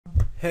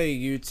Hey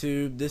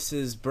YouTube, this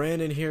is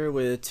Brandon here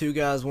with Two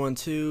Guys One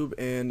Tube,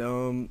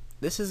 and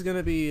this is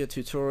gonna be a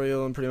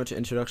tutorial and pretty much an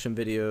introduction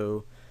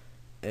video,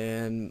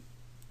 and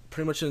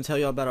pretty much gonna tell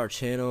you all about our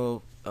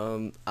channel.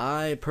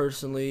 I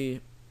personally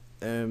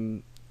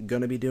am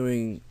gonna be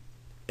doing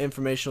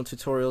informational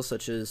tutorials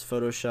such as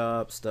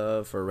Photoshop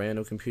stuff or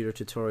random computer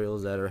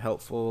tutorials that are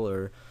helpful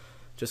or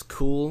just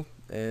cool.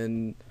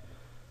 And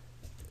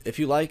if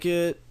you like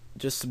it,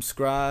 just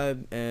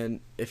subscribe. And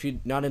if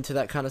you're not into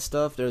that kind of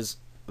stuff, there's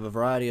a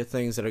variety of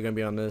things that are going to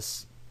be on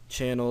this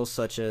channel,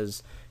 such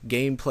as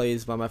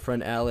gameplays by my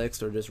friend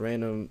Alex or just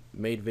random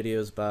made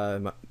videos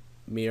by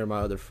me or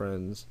my other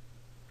friends.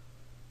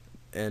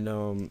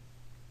 And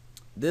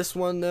this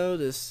one though,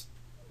 this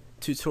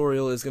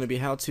tutorial is going to be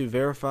how to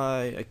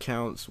verify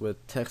accounts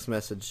with text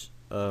message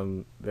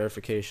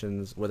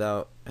verifications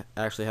without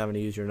actually having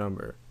to use your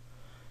number.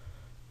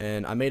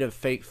 And I made a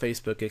fake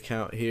Facebook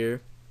account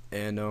here,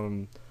 and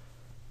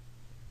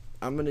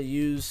I'm gonna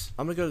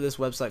go to this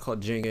website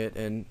called Jingit,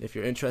 and if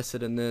you're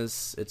interested in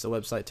this, it's a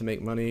website to make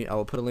money. I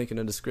will put a link in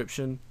the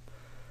description.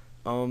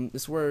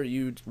 It's where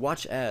you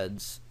watch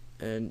ads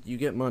and you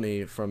get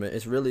money from it.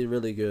 It's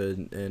really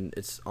good, and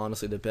it's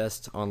honestly the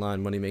best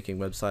online money making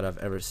website I've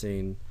ever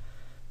seen.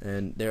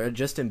 And they're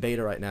just in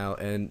beta right now,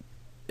 and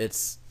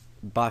it's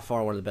by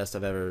far one of the best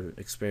I've ever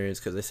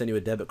experienced, because they send you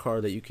a debit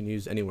card that you can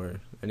use anywhere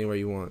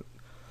you want.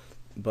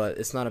 But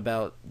it's not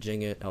about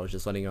Jingit. I was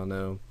just letting y'all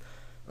know.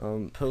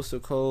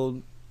 Postal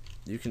code,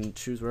 you can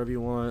choose wherever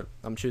you want.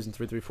 I'm choosing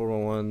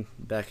 33411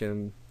 back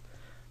in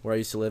where I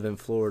used to live in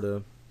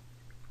Florida.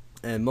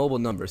 And mobile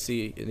number,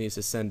 see, it needs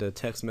to send a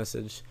text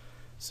message.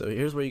 So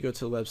here's where you go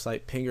to the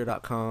website,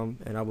 pinger.com,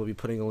 and I will be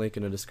putting a link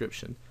in the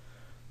description.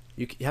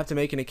 You have to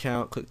make an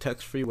account, click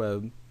text free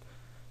web,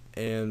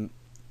 and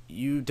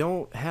you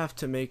don't have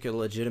to make a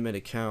legitimate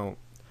account.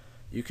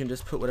 You can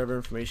just put whatever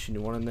information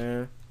you want in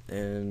there,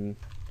 and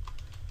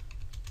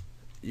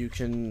you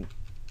can,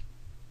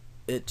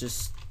 it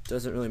just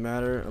doesn't really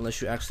matter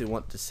unless you actually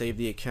want to save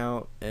the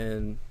account.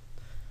 And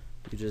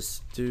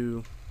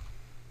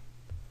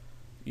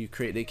you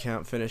create the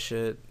account, finish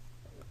it.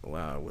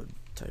 Wow, I would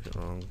type it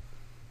wrong.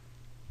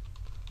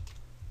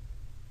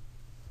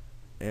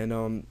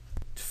 And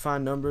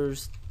find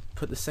numbers,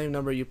 put the same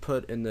number you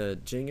put in the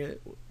Jingit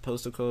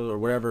postal code or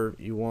wherever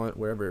you want,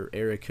 wherever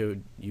area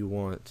code you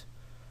want.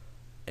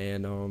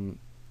 And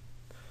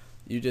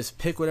you just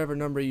pick whatever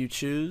number you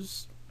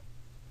choose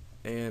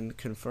and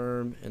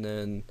confirm, and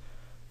then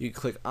you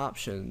click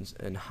options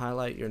and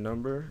highlight your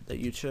number that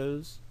you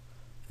chose,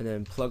 and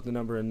then plug the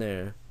number in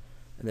there,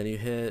 and then you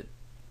hit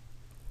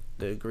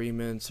the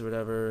agreements or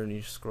whatever, and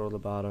you scroll to the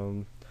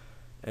bottom,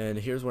 and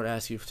here's where it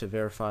asks you to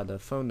verify the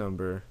phone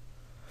number,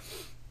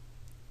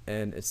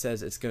 and it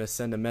says it's going to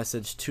send a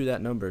message to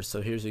that number.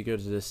 So here's you go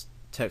to this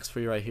text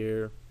free right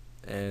here,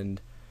 and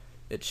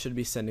it should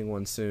be sending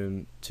one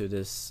soon to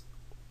this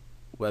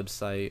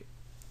website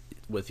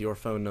with your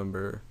phone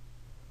number.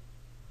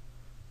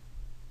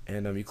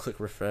 And you click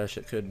refresh,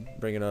 it could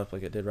bring it up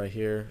like it did right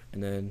here,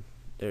 and then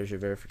there's your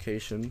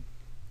verification,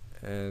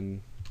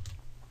 and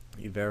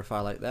you verify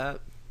like that,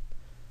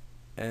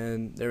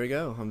 and there we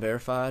go. I'm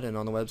verified and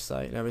on the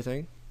website and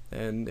everything.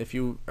 And if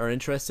you are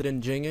interested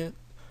in Jingit,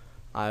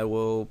 I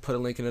will put a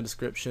link in the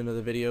description of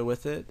the video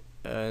with it,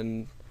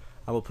 and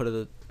I will put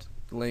a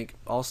link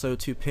also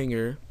to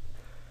Pinger.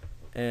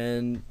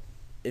 And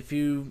if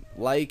you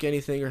like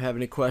anything or have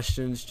any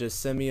questions, just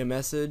send me a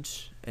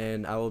message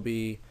and I will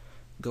be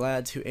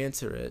glad to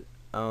answer it.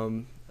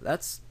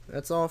 That's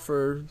all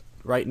for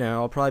right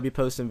now. I'll probably be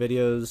posting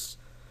videos.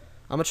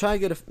 I'm gonna try to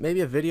get maybe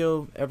a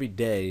video every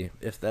day,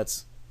 if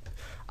that's,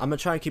 I'm gonna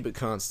try and keep it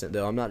constant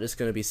though. I'm not just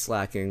gonna be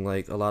slacking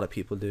like a lot of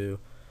people do,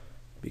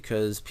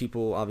 because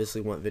people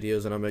obviously want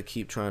videos, and I'm gonna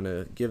keep trying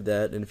to give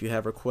that. And if you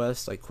have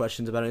requests, like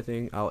questions about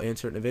anything, I'll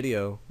answer it in a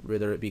video,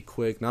 whether it be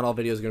quick. Not all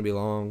videos are gonna be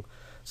long.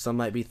 Some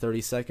might be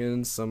 30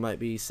 seconds, some might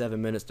be 7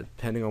 minutes,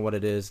 depending on what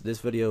it is. This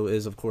video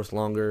is of course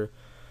longer,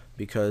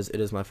 because it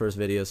is my first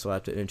video, so I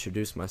have to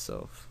introduce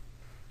myself.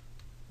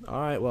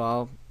 Alright, well,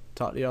 I'll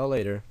talk to y'all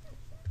later.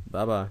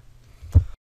 Bye bye.